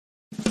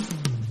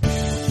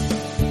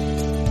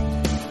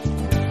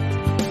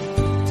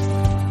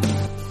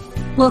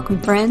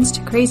Welcome, friends,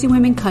 to Crazy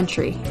Women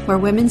Country, where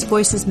women's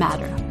voices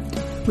matter.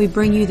 We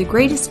bring you the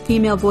greatest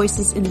female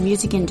voices in the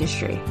music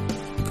industry,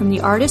 from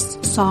the artists,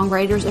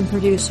 songwriters, and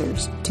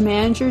producers, to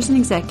managers and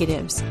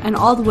executives, and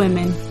all the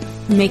women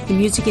who make the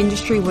music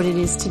industry what it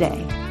is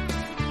today.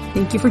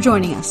 Thank you for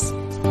joining us.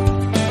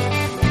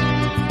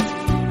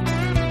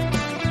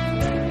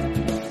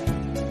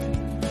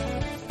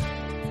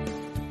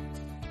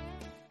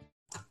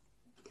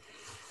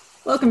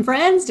 Welcome,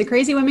 friends, to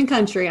Crazy Women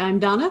Country. I'm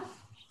Donna.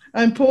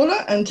 I'm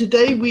Paula, and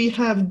today we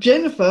have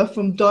Jennifer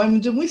from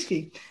Diamonds and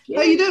Whiskey. Yay.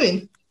 How are you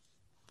doing?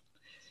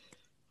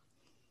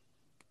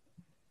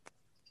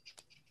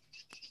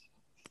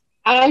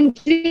 I'm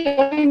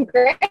doing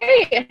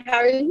great. How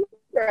are you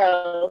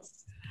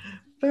girls?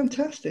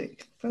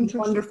 Fantastic.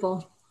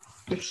 Wonderful.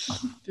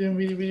 Yes, doing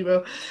really, really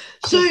well.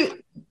 So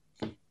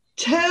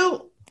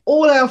tell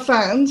all our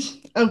fans,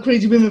 our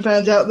Crazy Women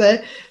fans out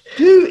there,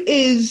 who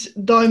is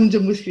Diamonds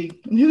and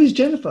Whiskey and who is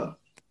Jennifer?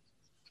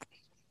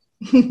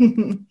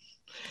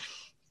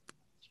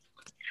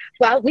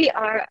 Well, we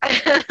are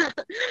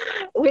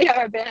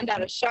a band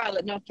out of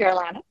Charlotte, North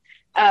Carolina.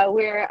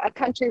 We're a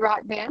country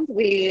rock band.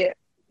 We,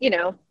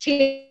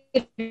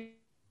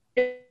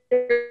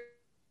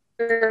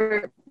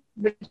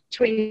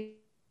 between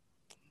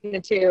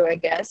the two, I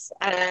guess.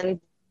 And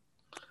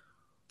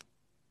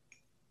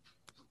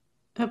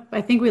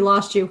I think we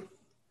lost you.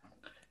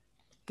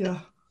 Yeah.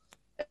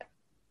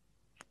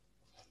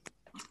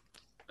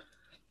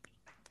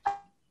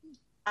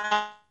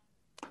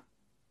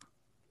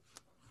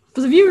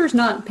 For the viewers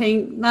not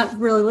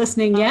really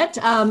listening yet,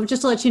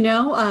 just to let you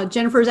know,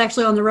 Jennifer is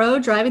actually on the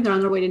road driving. They're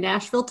on their way to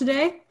Nashville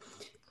today.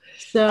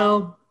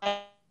 So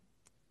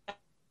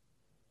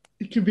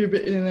it could be a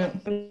bit in and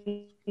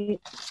out.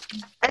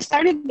 I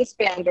started this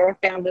band, or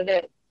founded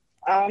it,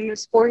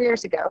 almost 4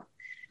 years ago.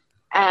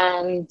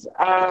 And,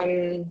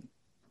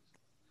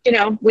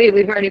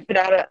 we've already put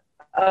out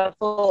a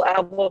full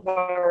album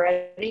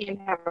already and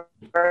have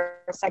our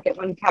second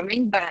one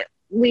coming. But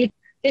did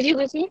you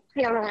lose me?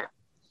 Hang on a minute.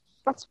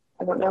 I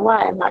don't know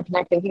why I'm not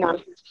connecting. Hang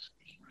on.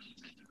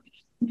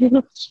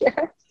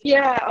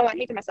 Yeah. Oh, I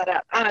need to mess that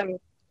up. I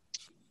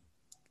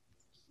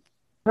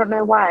don't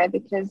know why,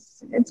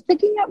 because it's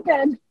picking up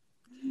good.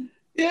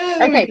 Yeah.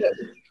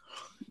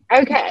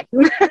 Okay.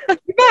 You're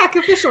back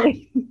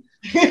officially.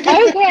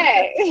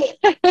 Okay.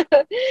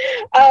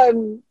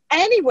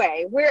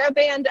 Anyway, we're a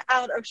band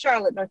out of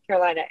Charlotte, North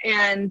Carolina,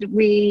 and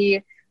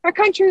we are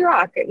country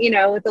rock,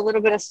 with a little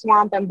bit of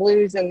swamp and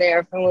blues in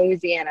there from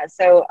Louisiana.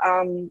 So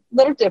a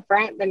little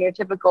different than your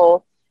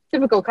typical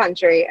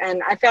country.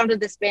 And I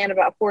founded this band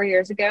about 4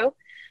 years ago.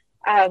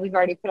 We've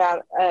already put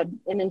out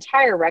an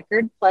entire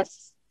record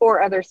plus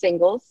 4 other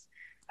singles,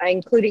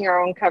 including our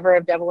own cover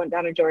of Devil Went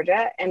Down to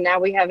Georgia. And now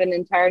we have an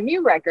entire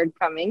new record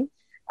coming.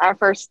 Our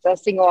first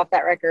single off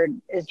that record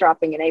is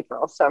dropping in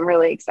April. So I'm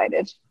really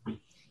excited.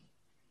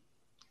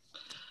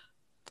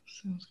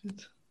 Sounds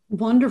good.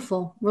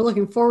 Wonderful. We're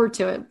looking forward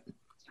to it.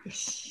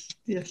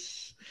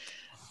 Yes.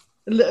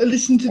 I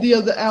listened to the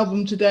other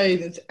album today,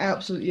 and it's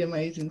absolutely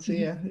amazing. So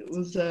yeah, it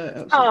was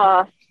absolutely.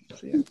 Aw,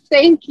 so, yeah.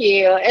 Thank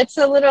you. It's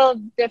a little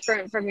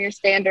different from your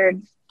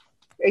standard,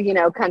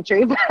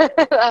 country,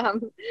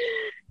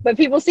 but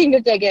people seem to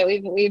dig it.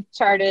 We've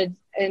charted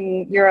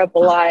in Europe a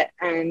lot,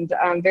 and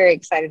I'm very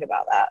excited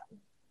about that.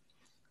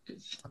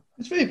 It's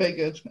very, very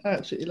good. I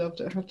absolutely loved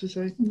it, I have to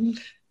say. Mm-hmm.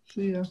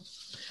 So yeah.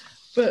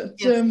 But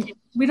yes.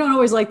 We don't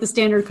always like the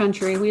standard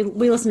country. We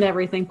listen to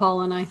everything,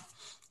 Paul and I.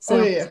 So.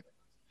 Oh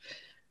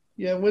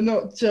yeah, we're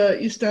not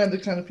your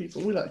standard kind of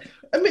people. We like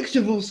a mixture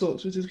of all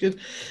sorts, which is good.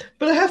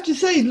 But I have to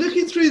say,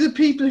 looking through the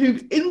people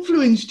who've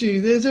influenced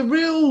you, there's a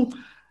real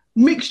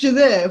mixture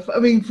there. I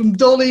mean, from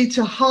Dolly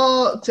to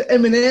Hart to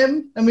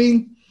Eminem. I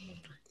mean,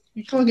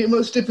 you can't get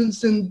much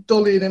difference than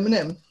Dolly and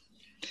Eminem.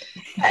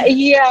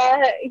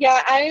 Yeah.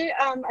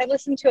 I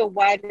listen to a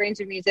wide range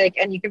of music,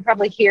 and you can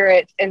probably hear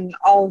it in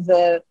all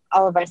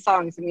of my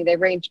songs. I mean, they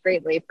range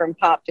greatly from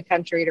pop to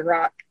country to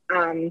rock.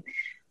 But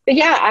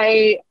yeah,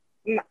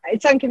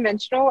 it's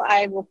unconventional.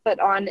 I will put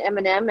on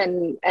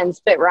Eminem and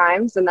spit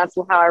rhymes, and that's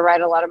how I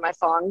write a lot of my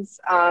songs.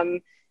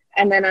 And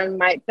then I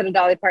might put a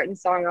Dolly Parton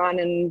song on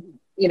and,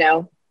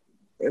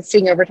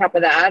 sing over top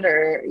of that,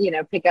 or,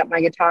 pick up my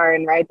guitar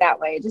and write that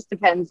way. It just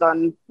depends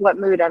on what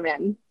mood I'm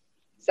in.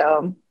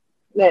 So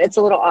it's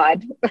a little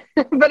odd,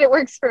 but it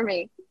works for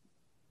me.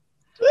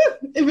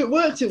 If it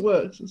works, it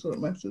works. That's what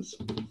matters.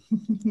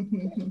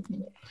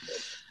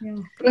 Yeah.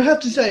 But I have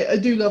to say, I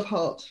do love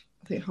Hart.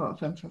 I think Hart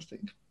fantastic.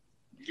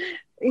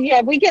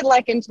 Yeah, we get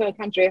into a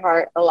country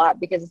heart a lot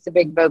because it's a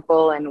big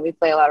vocal, and we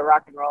play a lot of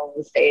rock and roll on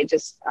the stage.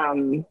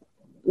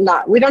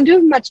 We don't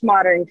do much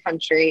modern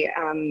country.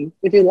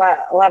 We do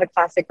a lot of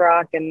classic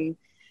rock and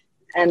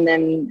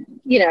then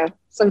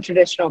some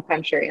traditional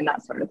country and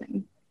that sort of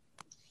thing.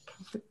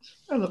 Perfect.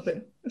 I love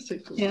it. That's so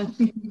cool. Yeah,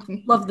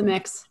 love the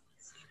mix.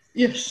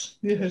 Yes,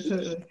 yeah,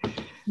 totally.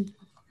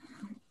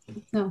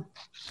 No.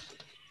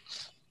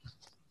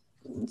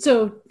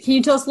 So can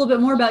you tell us a little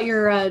bit more about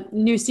your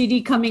new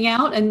CD coming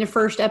out and your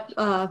first,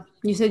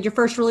 you said your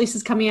first release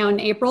is coming out in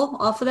April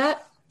off of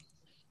that?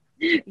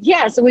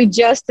 Yeah, so we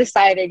just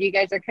decided. You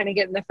guys are kind of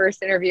getting the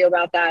first interview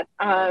about that.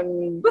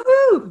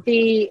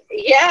 Woohoo!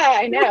 Yeah,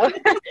 I know.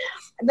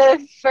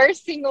 The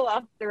first single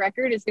off the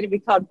record is going to be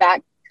called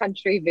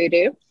Backcountry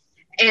Voodoo.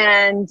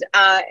 And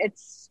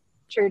it's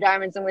true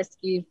diamonds and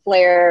whiskey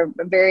flair,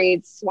 a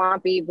very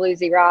swampy,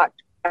 bluesy rock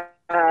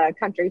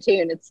country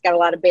tune. It's got a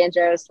lot of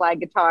banjo, slide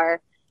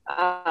guitar.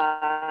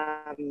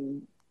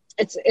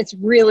 It's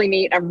really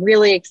neat. I'm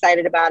really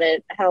excited about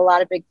it. I had a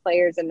lot of big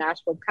players in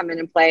Nashville come in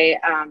and play.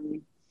 A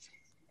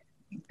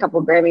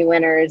couple Grammy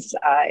winners.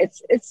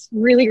 It's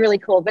really, really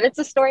cool. But it's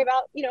a story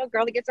about, a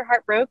girl that gets her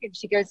heart broke and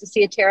she goes to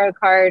see a tarot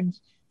card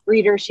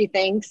reader, she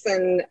thinks,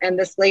 and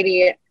this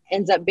lady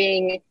ends up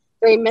being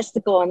very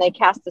mystical, and they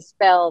cast a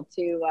spell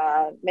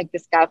to make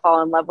this guy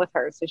fall in love with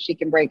her so she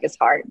can break his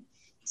heart.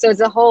 So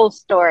it's a whole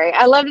story.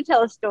 I love to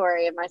tell a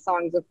story in my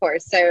songs, of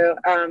course. So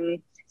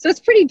it's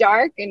pretty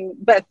dark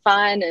but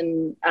fun,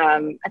 and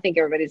I think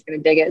everybody's going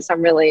to dig it. So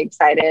I'm really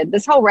excited.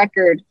 This whole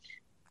record,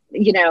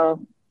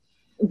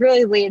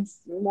 really leads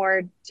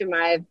more to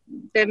my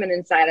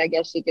feminine side, I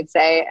guess you could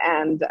say,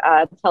 and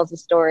tells a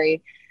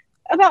story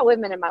about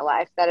women in my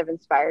life that have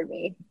inspired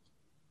me.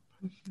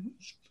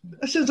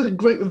 That sounds like a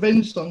great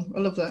revenge song.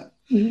 I love that.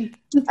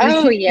 Mm-hmm.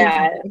 Oh,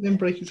 yeah. And then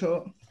break his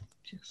heart.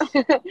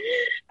 Yes.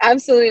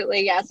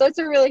 Absolutely, yeah. So it's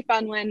a really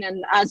fun one,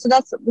 and so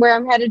that's where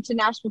I'm headed to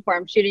Nashville for.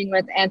 I'm shooting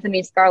with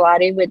Anthony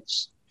Scarlatti,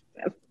 which,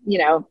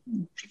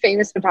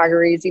 famous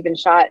photographers even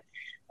shot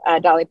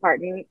Dolly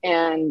Parton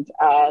and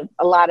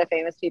a lot of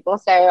famous people.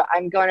 So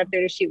I'm going up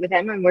there to shoot with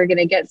him, and we're going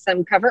to get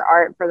some cover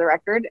art for the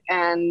record,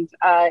 and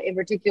in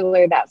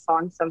particular that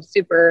song. So I'm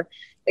super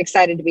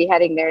excited to be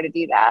heading there to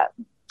do that.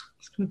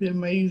 It's going to be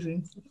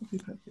amazing.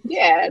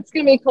 Yeah, it's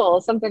going to be cool.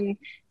 Something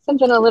a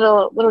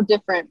little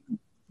different.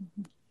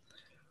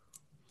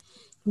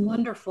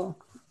 Wonderful.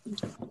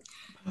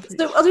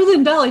 So other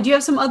than Dolly, do you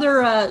have some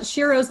other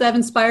sheroes that have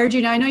inspired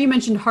you? Now, I know you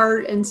mentioned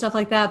Heart and stuff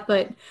like that,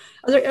 but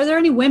are there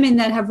any women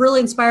that have really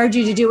inspired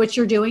you to do what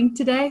you're doing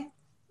today?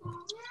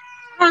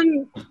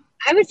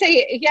 I would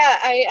say,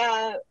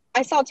 yeah,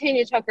 I saw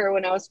Tanya Tucker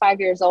when I was 5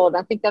 years old.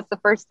 I think that's the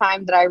first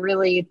time that I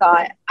really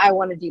thought I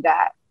want to do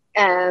that.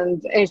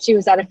 And she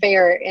was at a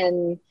fair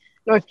in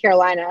North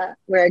Carolina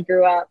where I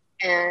grew up.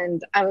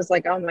 And I was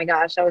like, oh my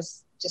gosh, I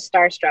was just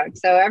starstruck.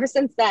 So ever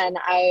since then,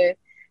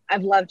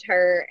 I've loved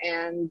her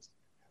and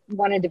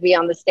wanted to be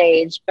on the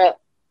stage. But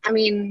I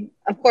mean,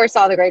 of course,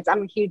 all the greats.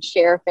 I'm a huge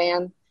Cher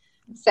fan.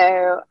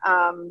 So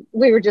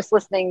we were just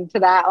listening to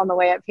that on the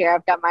way up here.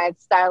 I've got my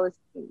stylist,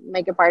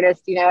 makeup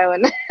artist,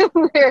 and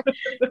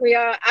we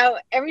are out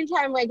every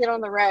time I get on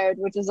the road,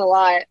 which is a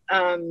lot.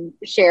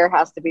 Cher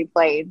has to be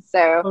played.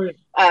 So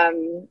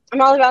I'm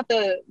all about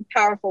the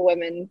powerful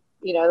women,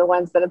 the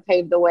ones that have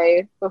paved the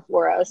way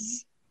before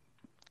us.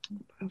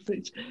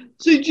 Perfect.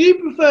 So do you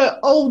prefer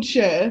old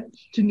Cher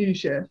to new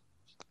Cher?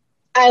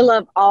 I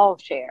love all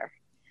Cher.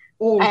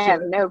 I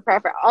have no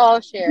preference. All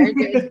Cher.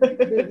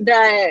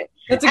 I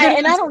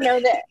don't know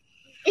that.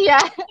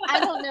 Yeah, I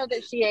don't know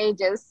that she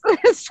ages.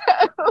 So,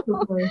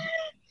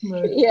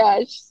 no. Yeah,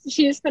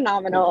 she's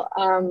phenomenal.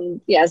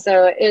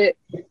 So it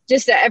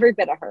just every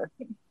bit of her.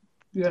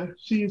 Yeah,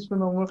 she is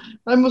phenomenal.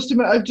 I must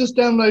admit, I've just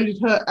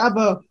downloaded her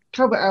ABBA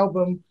cover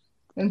album,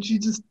 and she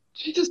just,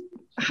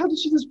 how did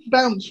she just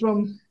bounce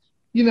from,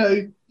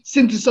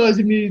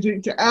 synthesizer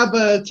music to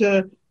ABBA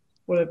to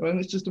whatever, and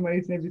it's just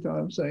amazing every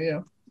time. So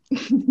yeah.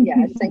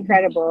 Yeah, it's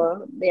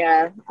incredible.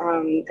 Yeah,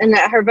 and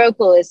that her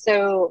vocal is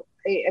so.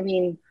 I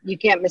mean, you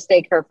can't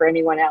mistake her for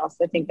anyone else.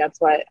 I think that's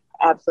what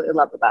I absolutely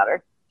love about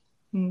her.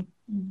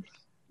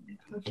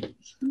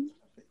 Perfect.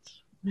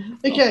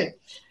 Okay,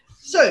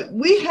 so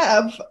we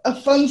have a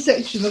fun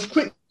section of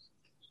quick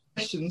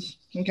questions.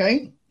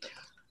 Okay,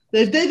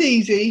 they're dead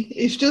easy.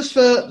 It's just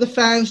for the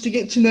fans to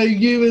get to know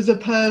you as a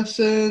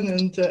person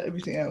and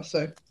everything else.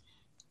 So.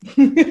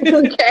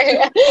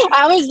 Okay,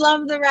 I always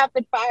love the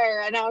rapid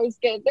fire, and I always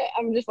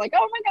I'm just like,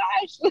 oh my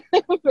gosh.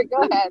 But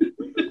go ahead.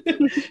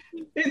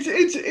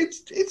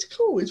 It's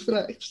cool. It's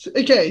relaxed.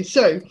 Okay,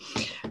 so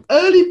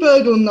early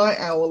bird or night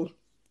owl?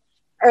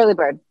 Early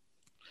bird.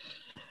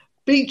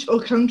 Beach or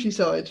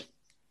countryside?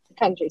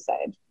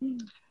 Countryside.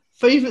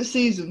 Favorite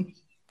season?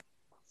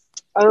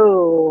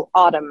 Oh,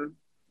 autumn.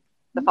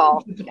 The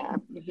fall. Yeah.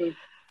 Mm-hmm.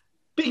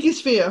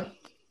 Biggest fear?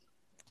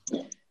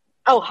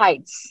 Oh,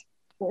 heights.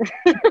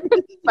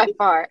 By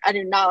far. I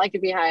do not like to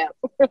be high up.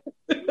 I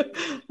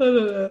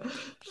don't know.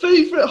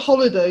 Favorite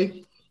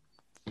holiday?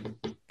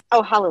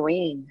 Oh,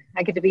 Halloween.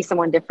 I get to be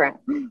someone different.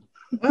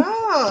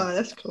 Ah,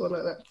 that's cool. I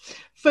like that.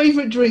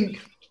 Favorite drink?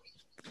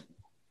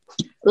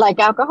 Like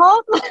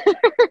alcohol?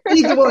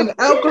 Either one,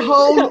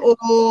 alcohol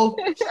or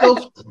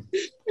soft.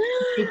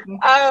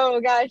 Oh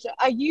gosh,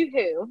 a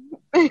Yoo-hoo.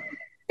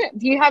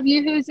 Do you have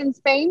Yoo-hoos in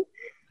Spain?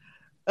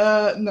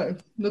 No,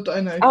 not that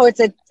I know. Oh, it's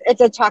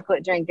a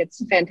chocolate drink.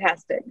 It's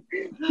fantastic.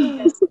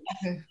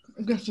 Okay.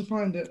 I'm going to have to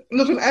find it.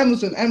 Look on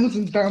Amazon.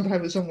 Amazon's bound to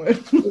have it somewhere.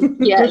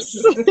 Yes.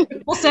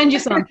 We'll send you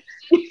some.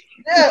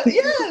 Yeah,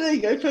 there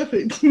you go.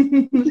 Perfect.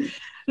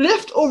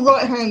 Left or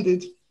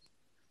right-handed?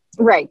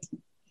 Right.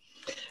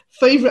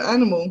 Favorite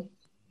animal?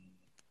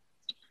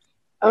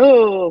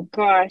 Oh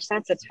gosh,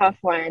 that's a tough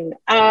one.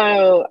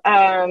 Gosh,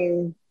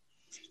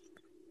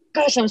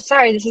 I'm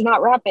sorry, this is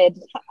not rapid.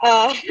 It's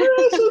all good.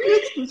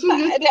 It's all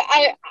good.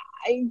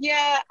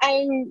 Yeah,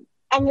 I'm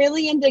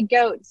really into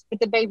goats, but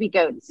the baby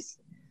goats.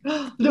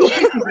 Little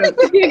kitten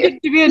goats. To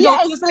be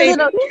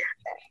adult,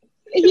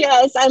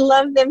 Yes, I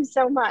love them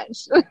so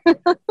much.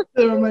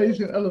 They're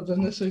amazing. I love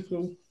them. They're so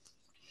cool.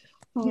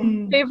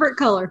 Favorite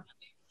color?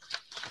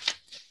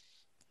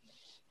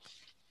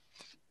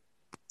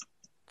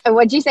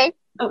 What'd you say?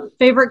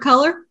 Favorite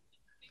color?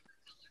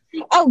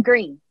 Oh,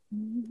 green.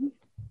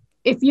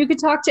 If you could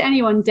talk to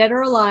anyone, dead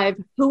or alive,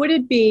 who would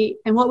it be,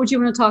 and what would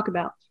you want to talk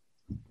about?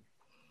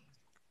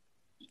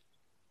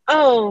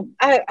 Oh,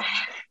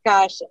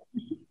 gosh,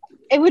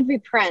 it would be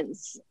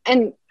Prince,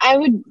 and I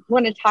would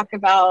want to talk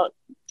about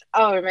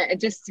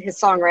just his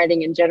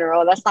songwriting in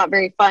general. That's not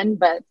very fun,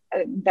 but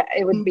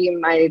it would be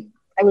I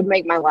would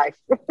make my life.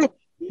 It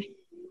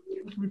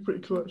would be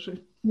pretty cool,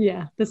 actually.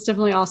 Yeah, that's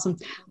definitely awesome.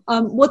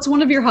 What's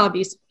one of your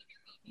hobbies?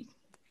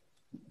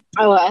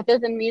 Oh, other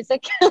than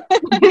music? Other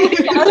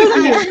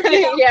than music.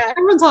 Yeah.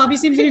 Everyone's hobby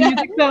seems to be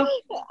music, though.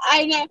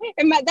 I know.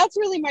 And that's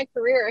really my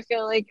career, I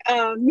feel like.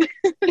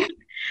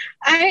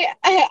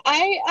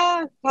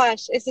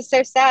 Gosh, this is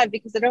so sad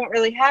because I don't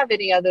really have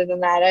any other than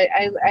that.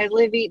 I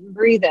live, eat, and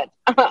breathe it.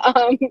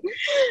 I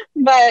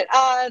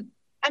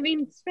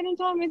mean, spending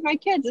time with my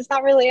kids, it's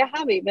not really a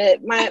hobby,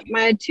 but my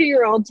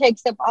 2-year-old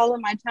takes up all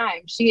of my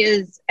time. She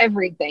is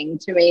everything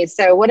to me.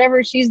 So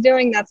whatever she's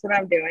doing, that's what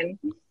I'm doing.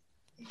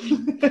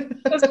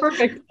 That's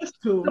perfect. That's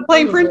cool. So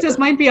playing Princess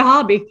might be a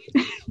hobby.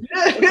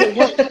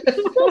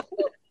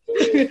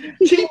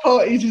 Tea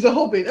parties is a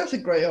hobby. That's a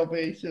great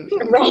hobby.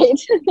 Right.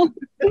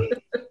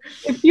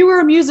 If you were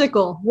a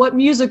musical, what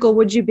musical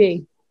would you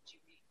be?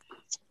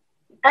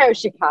 Oh,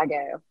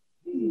 Chicago.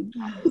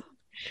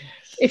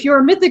 If you're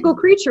a mythical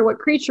creature, what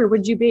creature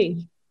would you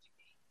be?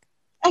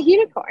 A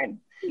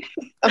unicorn.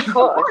 Of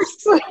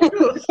course.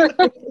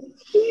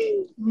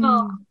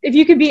 If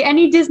you could be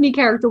any Disney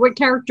character, what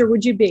character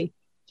would you be?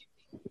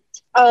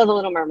 Oh, The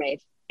Little Mermaid,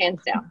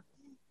 hands down.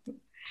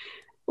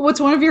 What's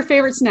one of your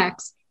favorite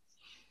snacks?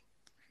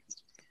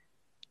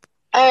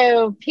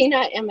 Oh,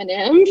 peanut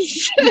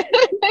M&Ms.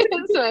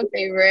 That's my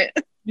favorite.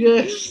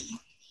 Yes.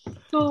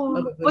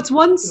 What's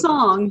one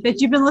song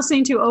that you've been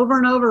listening to over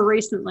and over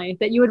recently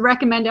that you would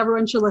recommend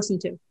everyone should listen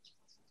to?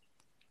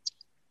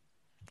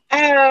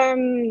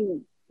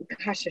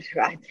 Gosh, there's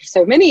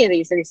so many of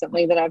these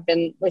recently that I've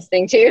been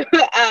listening to.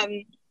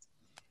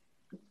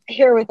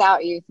 Here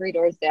Without You, Three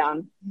Doors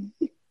Down.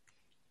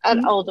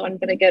 An old one,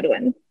 but a good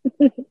one.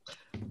 A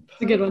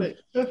good one.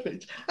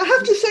 Perfect. I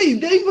have to say,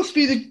 they must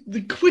be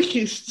the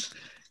quickest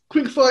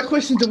quick-fire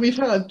questions that we've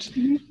had.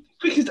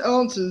 Quickest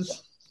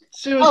answers.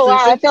 Seriously. Oh,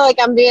 wow, I feel like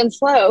I'm being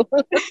slow.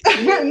 No.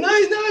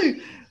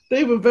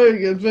 They were very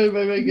good. Very,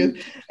 very, very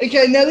good.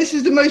 Okay, now this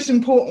is the most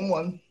important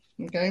one.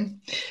 Okay.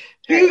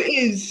 Who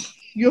is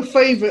your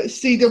favourite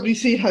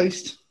CWC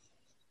host?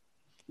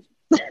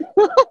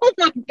 Oh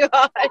my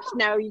gosh,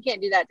 no, you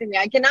can't do that to me.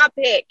 I cannot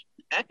pick.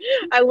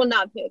 I will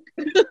not pick.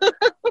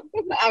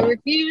 I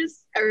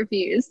refuse. I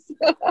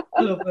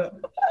love that.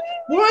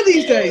 One of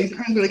these days,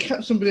 I'm going to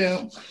catch somebody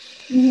out.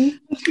 I'm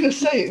just going to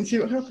say it and see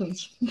what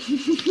happens.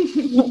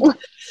 The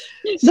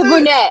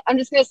brunette. I'm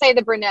just going to say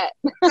the brunette.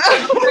 You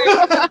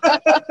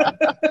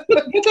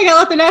think I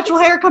let the natural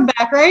hair come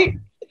back, right?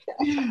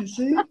 Yeah,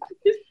 see?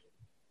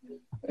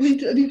 I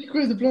need to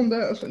grow the blonde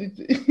out. That's what I need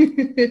to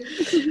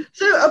do.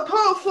 So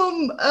apart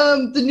from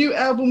the new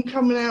album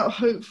coming out,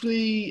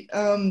 hopefully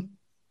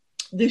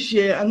this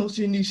year, and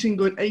also a new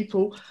single in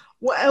April,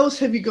 what else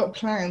have you got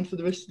planned for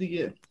the rest of the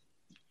year?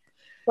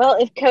 Well,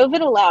 if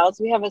COVID allows,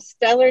 we have a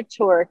stellar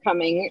tour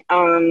coming.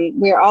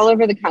 We're all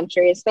over the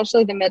country,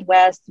 especially the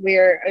Midwest.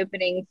 We're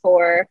opening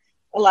for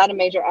a lot of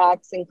major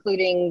acts,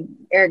 including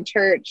Eric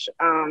Church,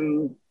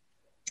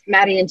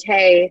 Maddie and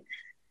Tay.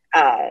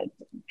 Oh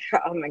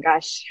my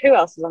gosh, who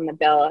else is on the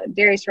bill?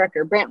 Darius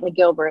Rucker, Brantley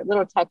Gilbert,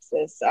 Little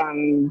Texas,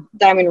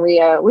 Diamond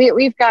Rio.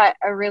 We've got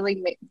a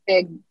really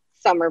big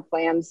summer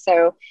planned.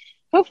 So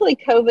hopefully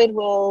COVID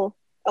will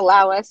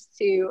allow us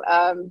to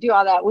do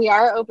all that. We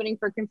are opening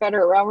for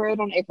Confederate Railroad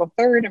on April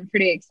 3rd. I'm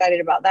pretty excited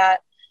about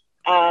that.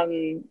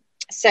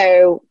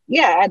 So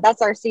yeah,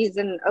 that's our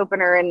season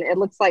opener, and it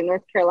looks like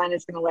North Carolina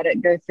is going to let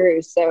it go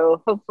through.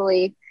 So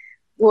hopefully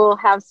we'll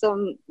have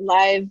some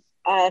live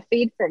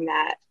feed from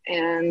that.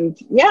 And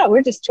yeah,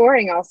 we're just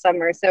touring all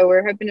summer. So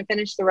we're hoping to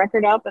finish the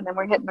record up, and then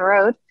we're hitting the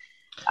road.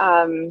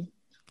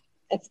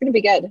 It's going to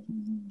be good.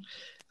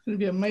 It's going to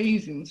be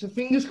amazing. So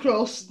fingers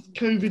crossed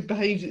COVID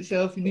behaves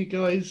itself and you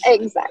guys...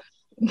 Exactly.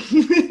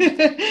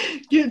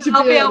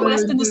 I'll be out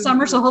west in the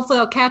summer, so hopefully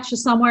I'll catch you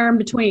somewhere in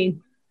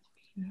between.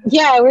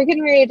 Yeah, we're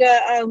getting ready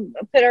to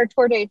put our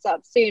tour dates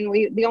up soon.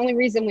 The only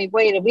reason we've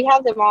waited, we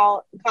have them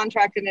all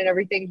contracted and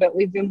everything, but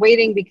we've been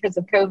waiting because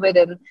of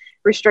COVID and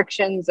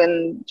restrictions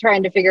and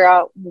trying to figure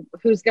out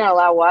who's going to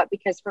allow what,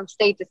 because from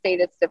state to state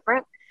it's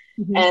different.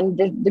 Mm-hmm.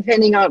 And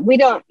depending on, we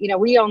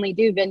only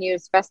do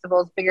venues,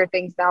 festivals, bigger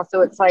things now.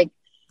 So it's like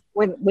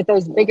with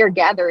those bigger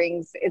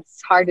gatherings,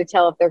 it's hard to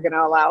tell if they're going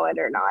to allow it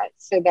or not.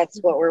 So that's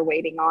what we're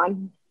waiting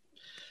on.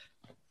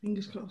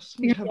 Fingers crossed.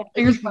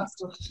 Fingers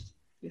crossed.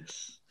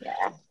 Yes.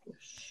 Yeah.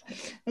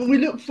 And we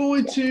look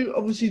forward to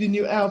obviously the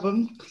new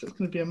album, because it's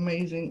going to be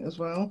amazing as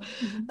well.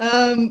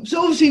 Mm-hmm.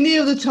 So obviously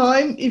near the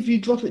time, if you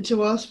drop it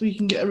to us, we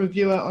can get a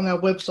review out on our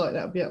website.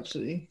 That would be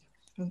absolutely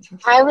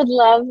fantastic. I would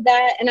love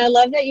that, and I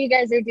love that you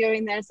guys are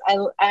doing this.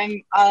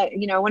 I'm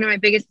one of my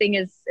biggest thing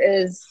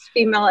is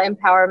female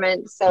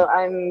empowerment. So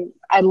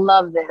I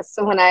love this.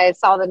 So when I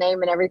saw the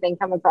name and everything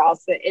come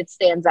across, it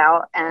stands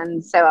out,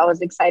 and so I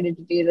was excited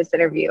to do this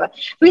interview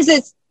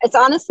because it's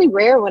honestly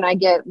rare when I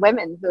get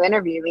women who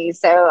interview me.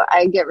 So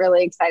I get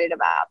really excited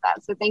about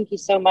that. So thank you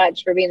so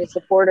much for being a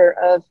supporter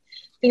of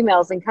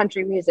females in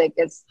country music.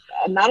 It's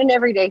not an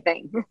everyday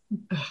thing.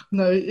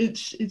 No,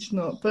 it's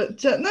not.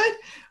 But no,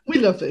 we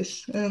love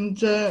this. And,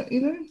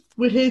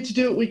 we're here to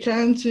do what we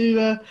can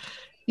to,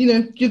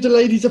 give the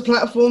ladies a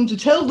platform to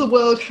tell the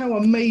world how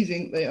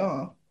amazing they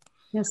are.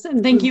 Yes,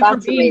 and thank you for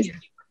being here.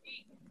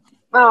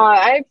 Oh,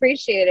 I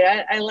appreciate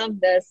it. I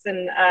love this.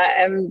 And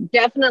I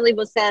definitely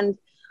will send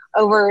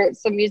over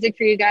some music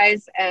for you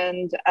guys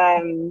and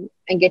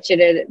get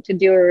you to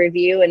do a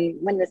review. And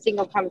when the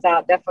single comes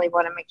out, definitely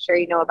want to make sure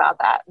you know about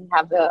that and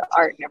have the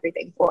art and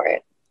everything for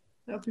it.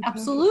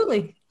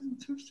 Absolutely.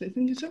 Fantastic.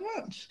 Thank you so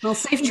much. Well,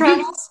 safe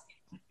travels.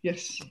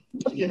 Yes.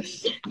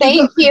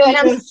 Thank you. And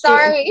I'm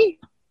sorry.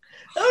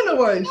 Oh, no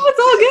worries. No, it's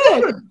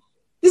all good.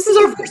 This is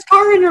our first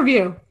car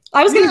interview.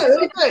 I was going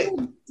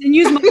to and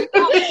use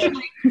my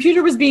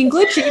computer was being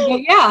glitchy,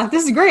 but yeah,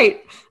 this is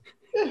great.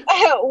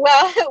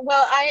 Well,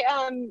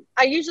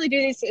 I usually do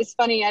these. It's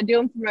funny. I do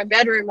them from my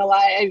bedroom a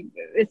lot.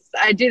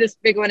 I do this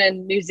big one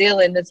in New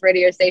Zealand, this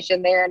radio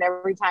station there, and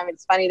every time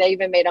it's funny. They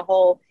even made a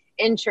whole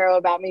intro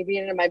about me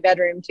being in my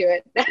bedroom to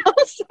it now,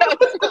 so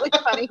it's really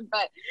funny.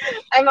 But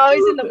I'm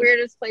always in the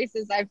weirdest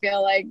places, I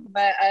feel like.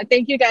 But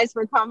thank you guys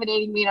for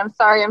accommodating me, and I'm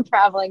sorry I'm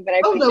traveling, but I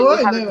appreciate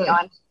you having me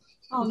on.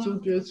 Oh, no.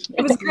 Good.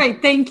 It was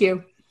great. Thank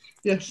you.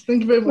 Yes,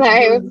 thank you very much.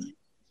 Right.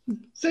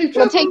 Safe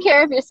well, take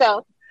care of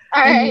yourself.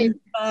 All right.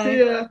 Bye. See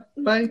ya.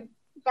 Bye.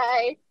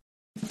 Bye.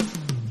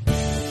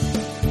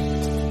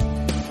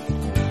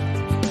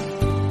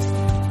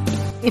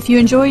 If you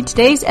enjoyed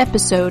today's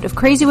episode of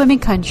Crazy Women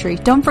Country,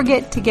 don't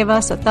forget to give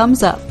us a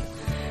thumbs up.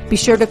 Be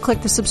sure to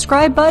click the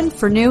subscribe button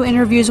for new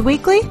interviews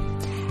weekly.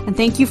 And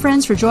thank you,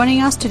 friends, for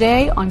joining us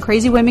today on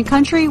Crazy Women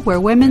Country, where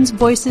women's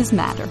voices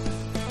matter.